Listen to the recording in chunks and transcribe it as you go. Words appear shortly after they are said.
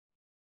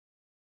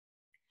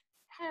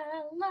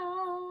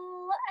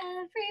Hello,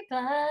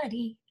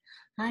 everybody.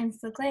 I'm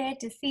so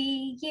glad to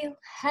see you.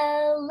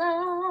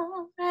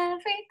 Hello,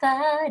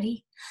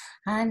 everybody.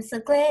 I'm so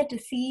glad to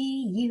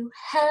see you.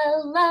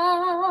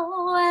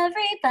 Hello,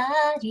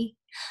 everybody.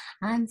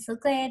 I'm so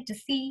glad to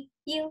see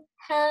you.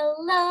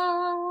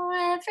 Hello,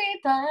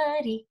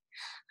 everybody.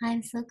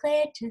 I'm so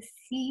glad to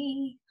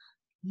see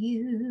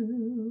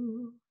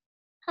you.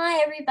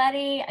 Hi,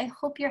 everybody. I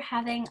hope you're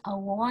having a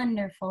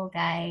wonderful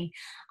day.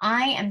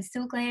 I am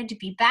so glad to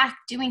be back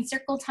doing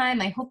circle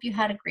time. I hope you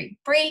had a great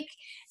break,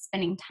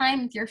 spending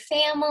time with your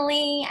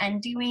family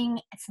and doing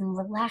some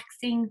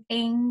relaxing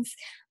things.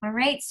 All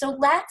right, so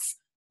let's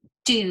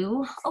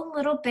do a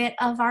little bit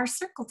of our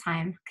circle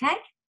time, okay?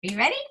 Are you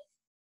ready?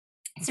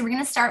 So we're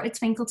going to start with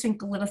Twinkle,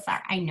 Twinkle, Little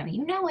Star. I know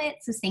you know it,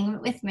 so sing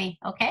it with me,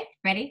 okay?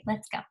 Ready?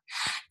 Let's go.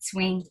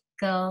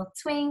 Twinkle,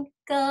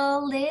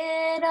 twinkle,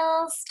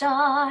 little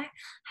star,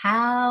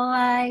 how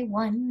I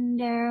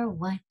wonder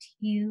what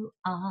you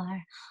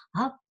are.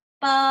 Up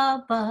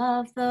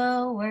above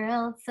the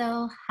world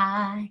so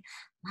high,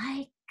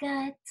 like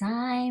a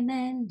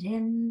diamond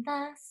in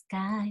the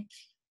sky.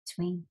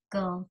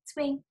 Twinkle,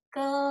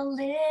 twinkle,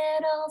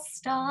 little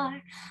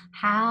star,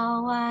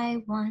 how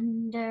I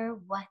wonder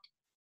what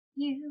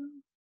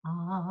you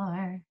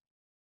are.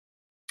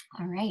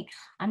 All right,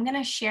 I'm going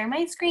to share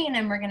my screen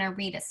and we're going to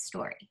read a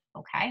story,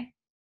 okay?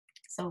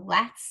 So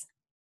let's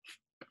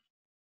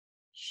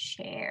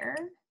share.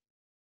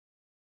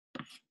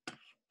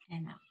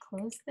 And I'll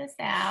close this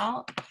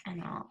out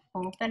and I'll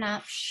open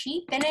up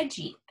Sheep in a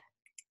Jeep.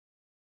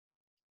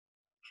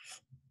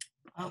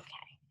 Okay,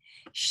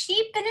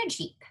 Sheep in a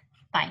Jeep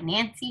by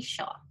Nancy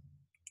Shaw.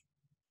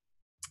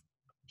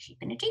 Sheep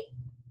in a Jeep.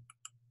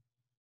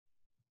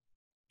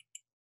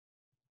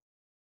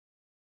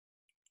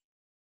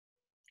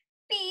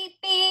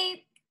 Beep,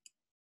 beep.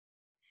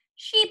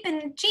 Sheep in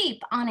a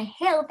Jeep on a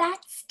hill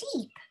that's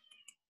steep.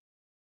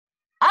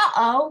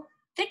 Uh-oh,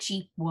 the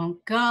Jeep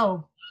won't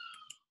go.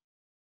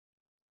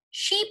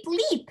 Sheep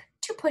leap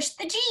to push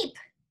the Jeep.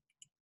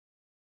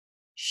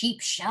 Sheep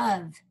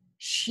shove,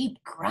 sheep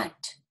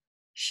grunt.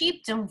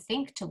 Sheep don't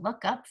think to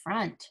look up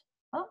front.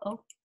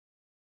 Uh-oh.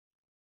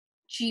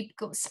 Jeep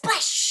goes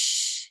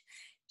splash.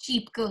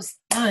 Jeep goes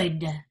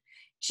thud.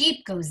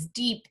 Jeep goes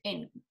deep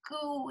in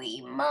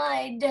gooey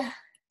mud.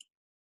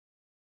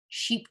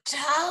 Sheep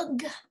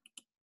tug.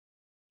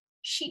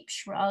 Sheep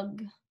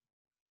shrug.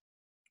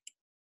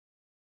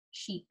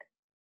 Sheep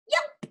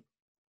yelp.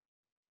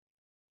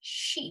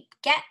 Sheep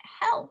get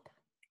help.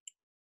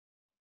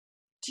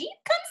 Jeep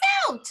comes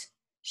out.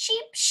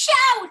 Sheep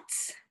shout.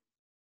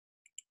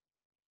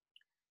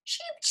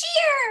 Sheep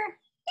cheer.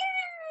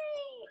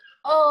 Yay!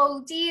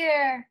 Oh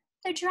dear,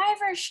 the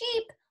driver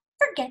sheep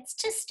forgets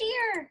to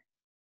steer.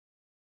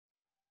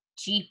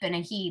 Jeep in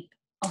a heap.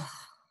 Oh,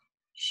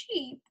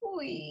 sheep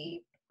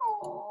weep.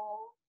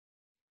 Oh,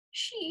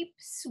 sheep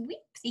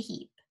sweep the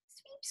heap.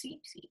 Sweep,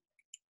 sweep, sweep.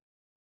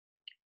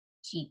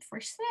 Jeep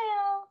for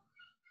sale.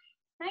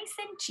 Nice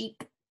and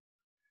cheap.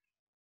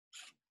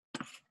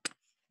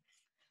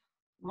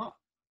 Well,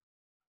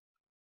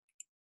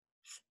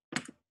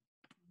 I'm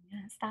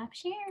gonna stop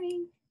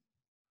sharing.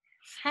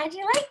 How'd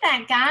you like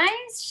that,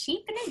 guys?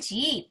 Sheep in a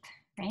Jeep,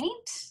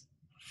 right?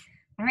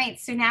 All right,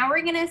 so now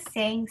we're gonna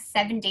sing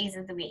 7 days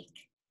of the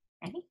week.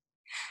 Ready?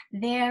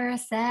 There are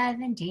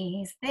 7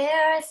 days,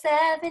 there are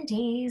 7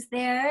 days,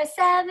 there are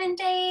 7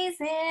 days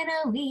in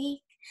a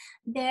week.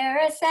 There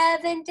are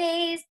 7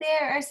 days,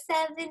 there are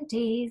 7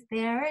 days,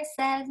 there are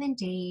 7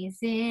 days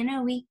in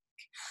a week.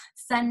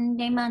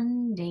 Sunday,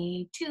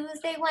 Monday,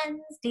 Tuesday,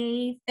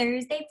 Wednesday,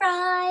 Thursday,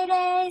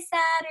 Friday,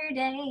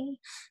 Saturday.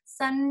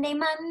 Sunday,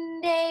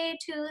 Monday,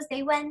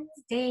 Tuesday,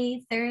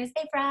 Wednesday,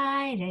 Thursday,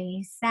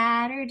 Friday,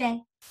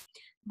 Saturday.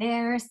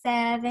 There are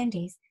 7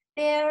 days,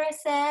 there are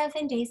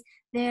 7 days,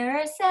 there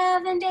are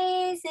 7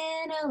 days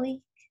in a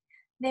week.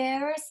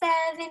 There are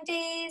 7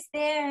 days,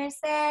 there are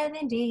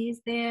 7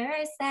 days, there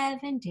are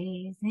 7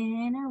 days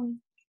in a week.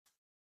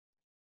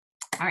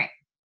 All right,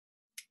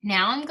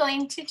 now I'm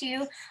going to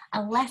do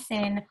a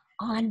lesson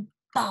on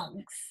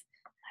bugs.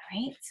 All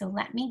right, so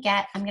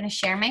I'm going to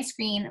share my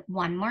screen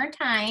one more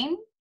time.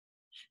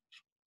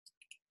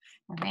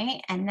 All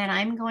right, and then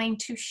I'm going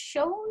to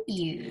show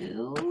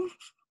you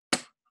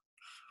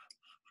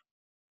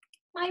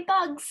my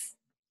bugs.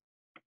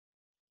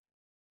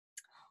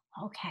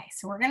 Okay,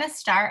 so we're going to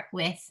start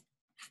with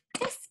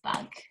this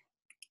bug.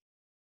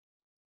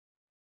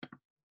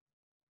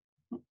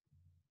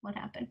 What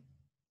happened?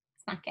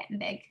 It's not getting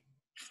big.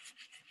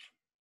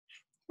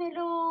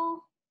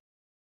 Hello.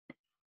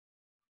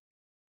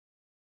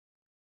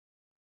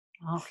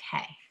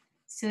 Okay,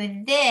 so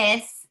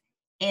this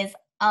is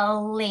a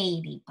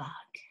ladybug.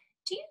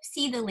 Do you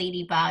see the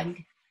ladybug?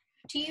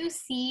 Do you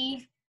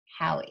see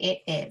how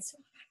it is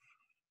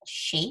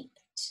shaped?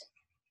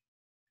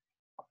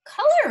 What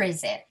color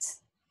is it?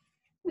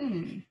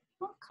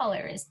 What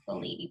color is the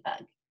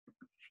ladybug?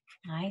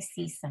 I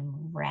see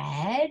some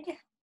red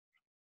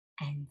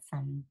and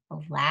some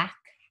black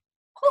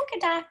polka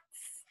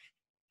dots.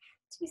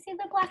 Do you see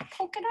the black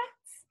polka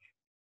dots?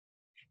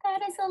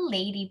 That is a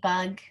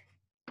ladybug.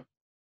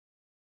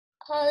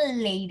 A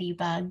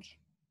ladybug.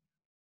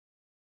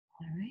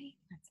 All right,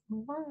 let's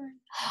move on.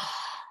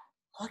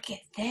 Look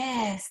at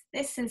this.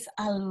 This is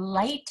a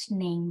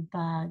lightning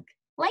bug.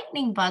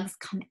 Lightning bugs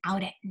come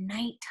out at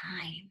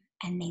nighttime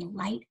and they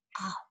light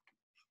up,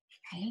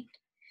 right?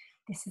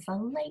 This is a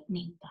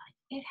lightning bug.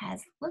 It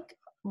has, look,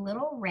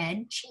 little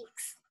red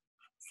cheeks.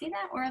 See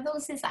that? Or are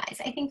those his eyes?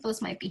 I think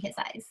those might be his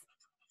eyes.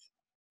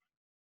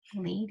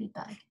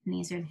 Ladybug. And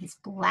these are his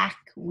black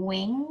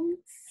wings.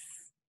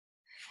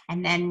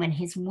 And then when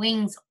his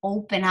wings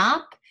open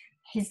up,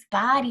 his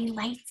body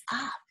lights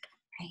up,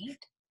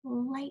 right?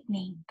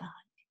 Lightning bug.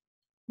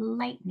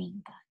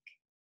 Lightning bug.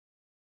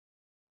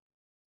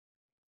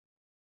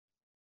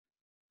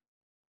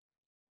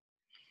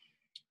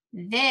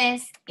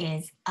 This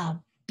is a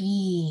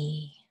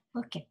bee.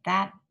 Look at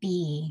that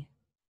bee.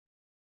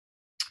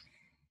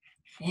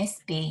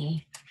 This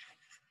bee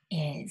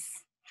is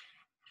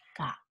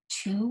got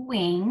 2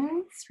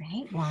 wings,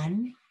 right?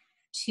 1,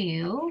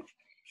 2,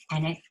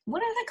 and it.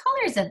 What are the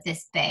colors of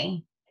this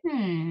bee? What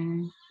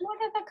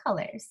are the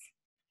colors?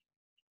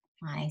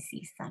 I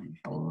see some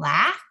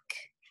black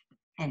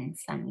and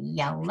some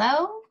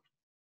yellow,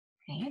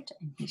 right?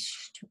 And he's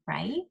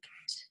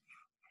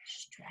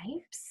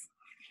stripes.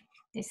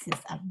 This is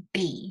a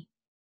bee.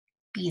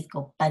 Bees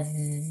go buzz,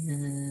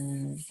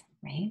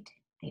 right?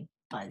 They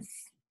buzz.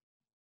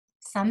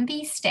 Some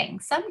bees sting,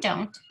 some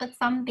don't, but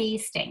some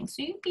bees sting.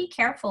 So you be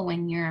careful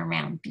when you're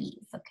around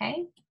bees,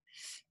 okay?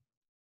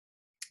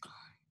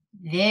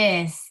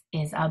 This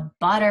is a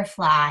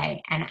butterfly,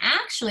 and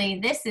actually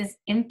this is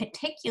in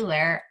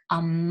particular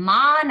a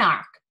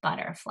monarch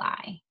butterfly.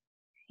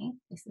 Okay?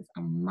 This is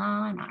a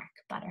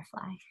monarch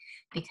butterfly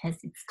because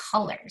it's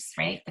colors,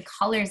 right? The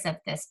colors of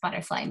this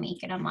butterfly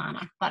make it a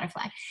monarch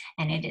butterfly,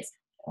 and it is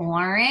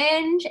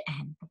orange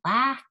and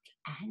black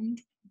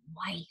and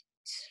white.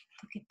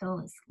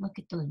 Look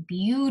at those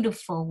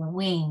beautiful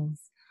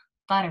wings.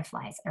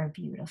 Butterflies are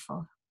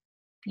beautiful,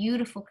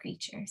 beautiful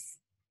creatures.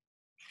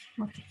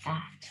 Look at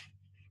that.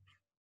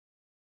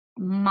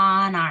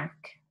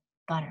 Monarch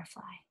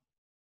butterfly.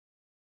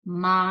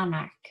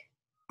 Monarch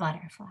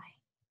butterfly.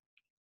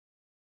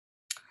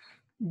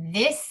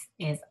 This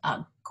is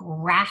a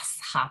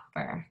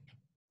grasshopper.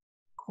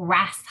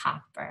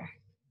 Grasshopper.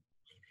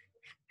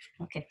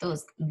 Look at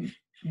those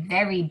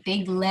very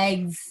big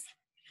legs.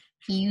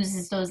 He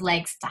uses those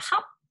legs to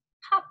hop,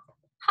 hop,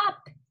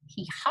 hop.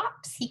 He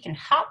hops. He can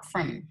hop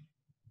from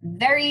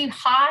very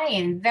high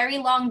and very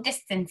long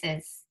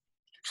distances.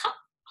 Hop,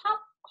 hop,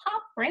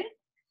 hop, right?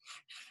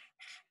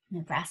 And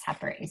the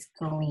grasshopper is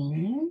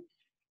green.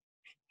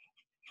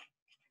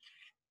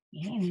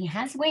 Yeah, and he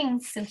has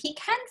wings, so he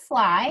can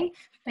fly,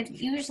 but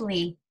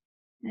usually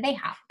they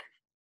hop.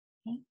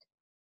 Okay?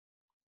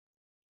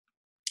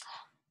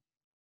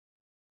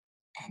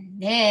 And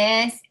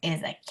this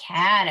is a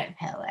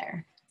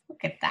caterpillar.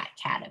 Look at that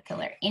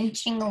caterpillar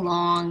inching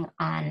along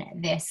on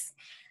this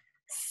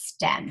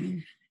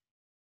stem.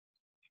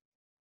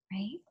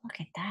 Right? Look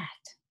at that.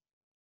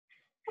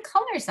 What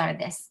colors are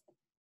this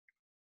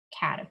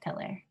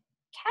caterpillar?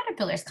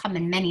 Caterpillars come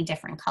in many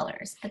different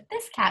colors, but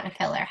this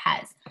caterpillar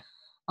has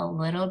a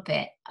little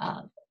bit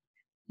of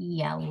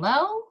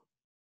yellow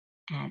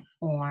and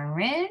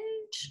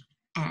orange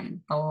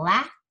and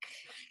black.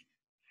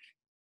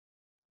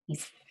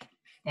 He's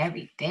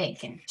very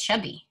big and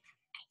chubby.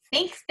 I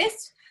think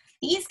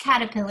these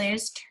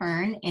caterpillars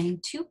turn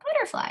into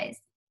butterflies,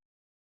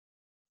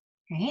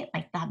 right?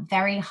 Like that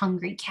very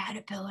hungry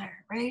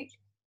caterpillar, right?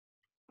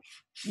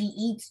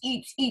 He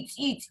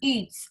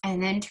eats,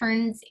 and then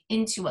turns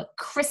into a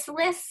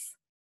chrysalis,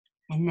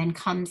 and then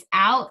comes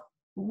out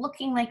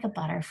looking like a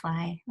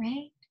butterfly,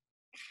 right?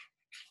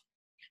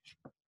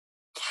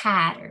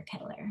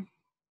 Caterpillar.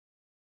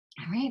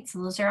 All right,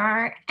 so those are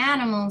our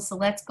animals. So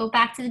let's go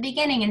back to the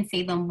beginning and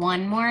say them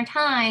one more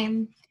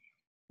time.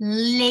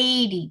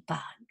 Ladybug.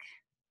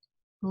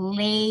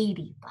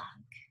 Ladybug.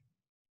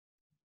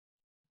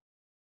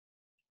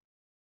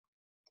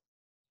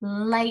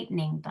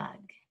 Lightning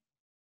bug.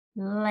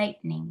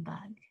 Lightning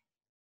bug.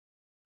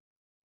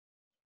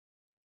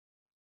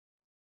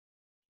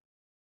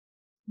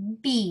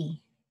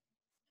 Bee.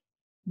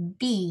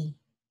 Bee.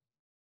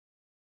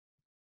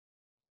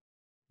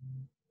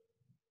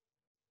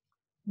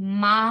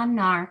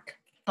 Monarch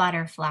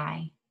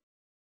butterfly.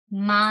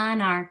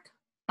 Monarch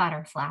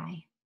butterfly.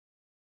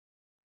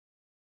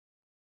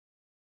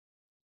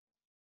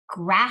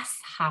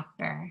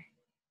 Grasshopper.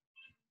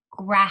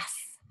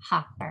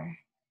 Grasshopper.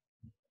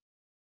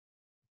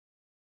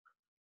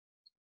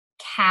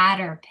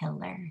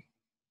 Caterpillar.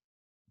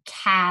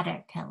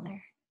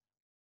 Caterpillar.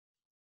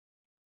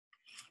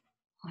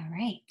 All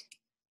right.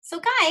 So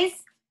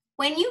guys,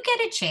 when you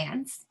get a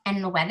chance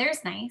and the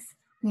weather's nice,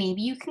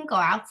 maybe you can go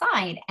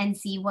outside and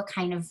see what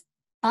kind of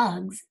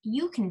bugs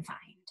you can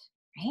find,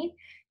 right?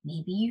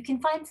 Maybe you can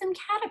find some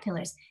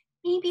caterpillars,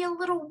 maybe a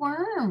little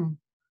worm,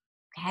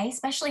 okay?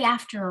 Especially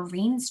after a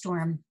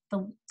rainstorm,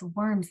 the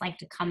worms like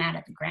to come out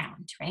of the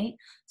ground, right?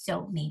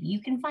 So maybe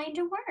you can find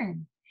a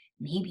worm.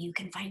 Maybe you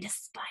can find a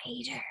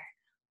spider.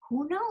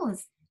 Who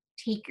knows?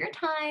 Take your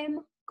time,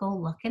 go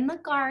look in the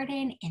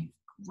garden and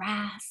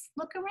grass,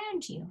 look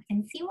around you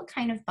and see what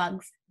kind of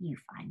bugs you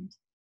find.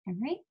 All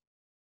right?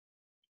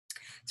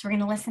 So we're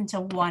going to listen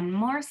to one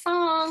more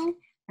song.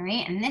 All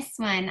right, and this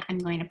one I'm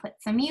going to put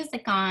some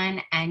music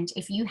on, and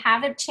if you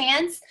have a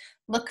chance,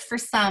 look for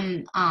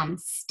some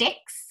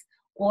sticks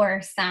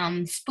or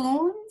some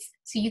spoons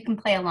so you can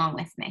play along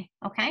with me,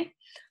 okay?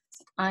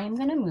 So I'm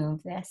going to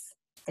move this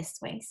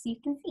way so you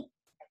can see.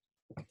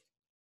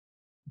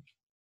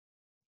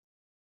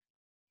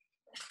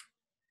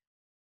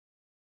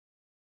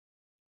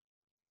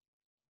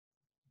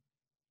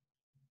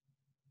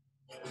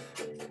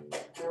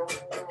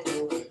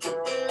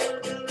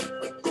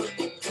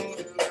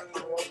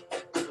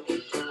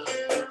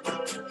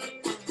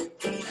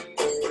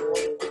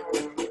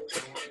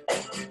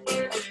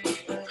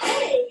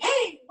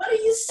 Hey, what do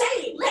you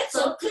say? Let's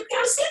all click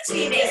our sticks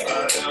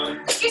together.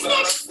 Your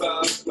sticks.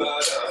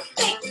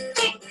 Click,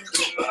 click,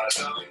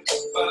 click.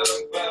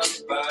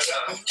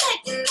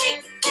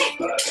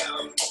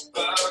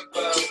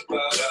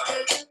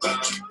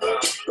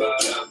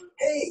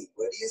 Hey,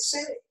 what do you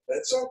say?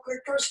 Let's all click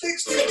our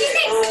sticks Click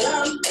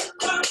together.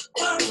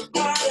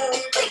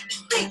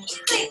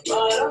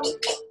 your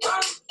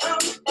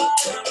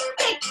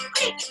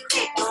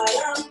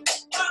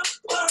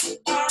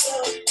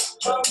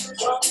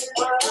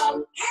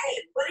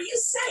Hey, what do you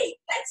say?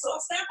 Let's all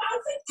stamp our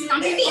feet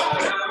Stomp your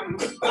together.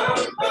 feet.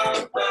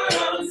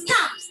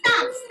 Stomp,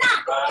 stomp,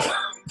 stomp.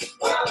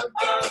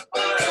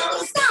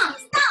 Stomp,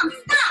 stomp,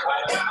 stomp.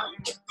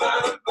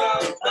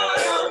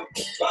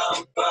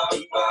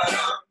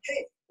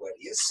 Hey, what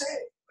do you say?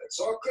 Let's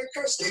all click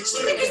our sticks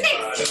Click your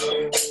together.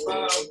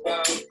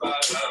 sticks.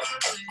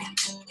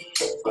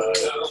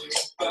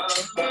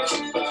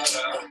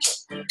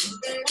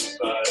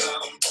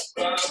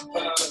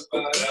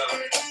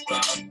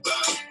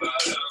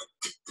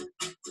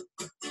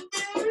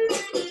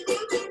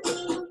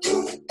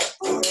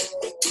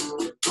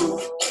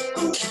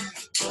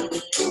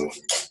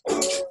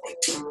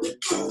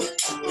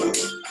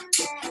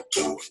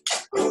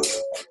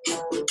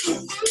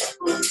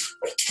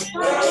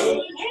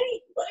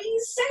 Hey, what do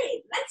you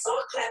say? Let's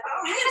all clap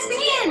our hands Clap your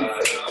together.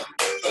 hands.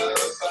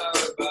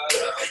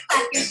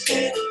 Clap your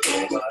hands.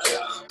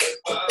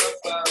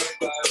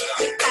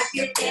 Clap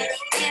your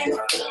hands.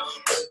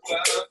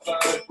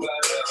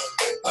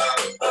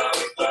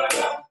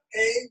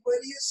 Hey, what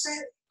do you say?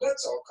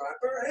 Let's all clap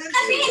our hands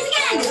Clap your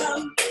hands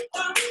again. together.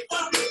 Clap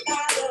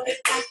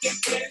your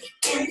hands.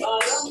 Clap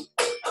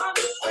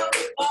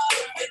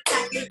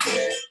your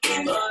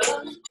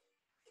hands.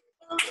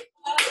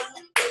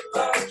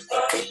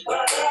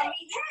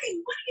 Hey,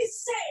 what do you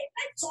say?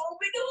 Let's all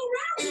wiggle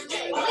around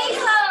today.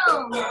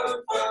 Wiggle.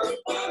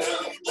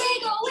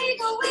 Wiggle,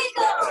 wiggle,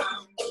 wiggle.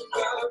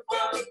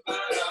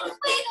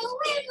 Wiggle,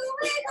 wiggle,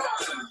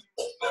 wiggle.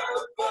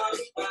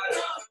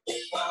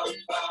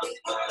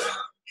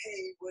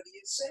 Hey, what do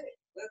you say?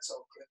 Let's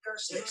all click our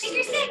sticks Click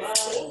your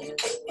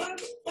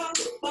sticks.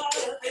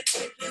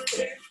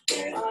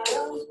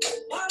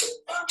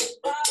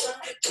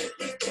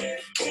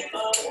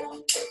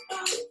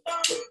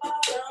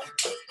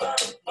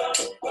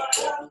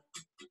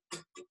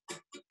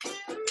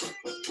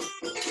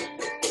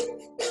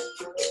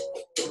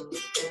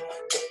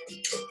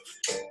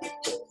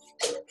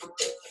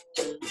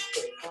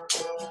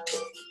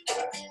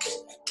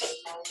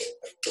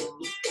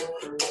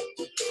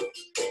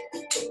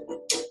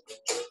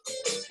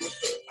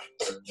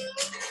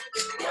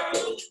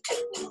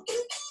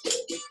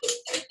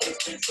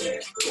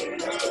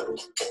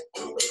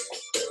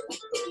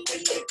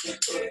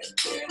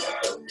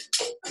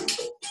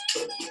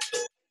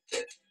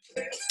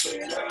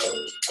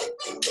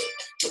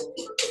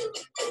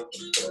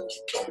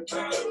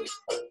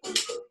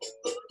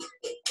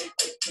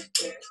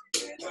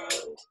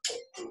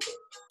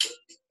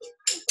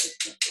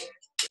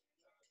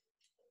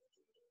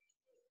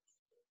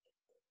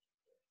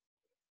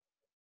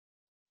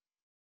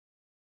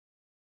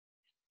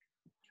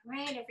 All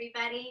right,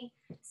 everybody.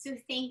 So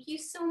thank you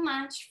so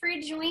much for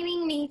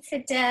joining me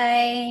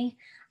today.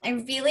 I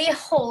really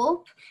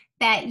hope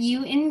that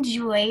you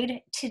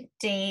enjoyed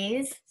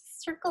today's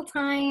circle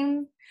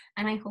time,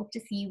 and I hope to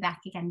see you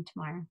back again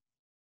tomorrow.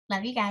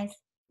 Love you guys.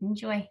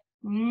 Enjoy.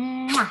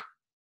 Mwah.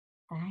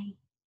 Bye.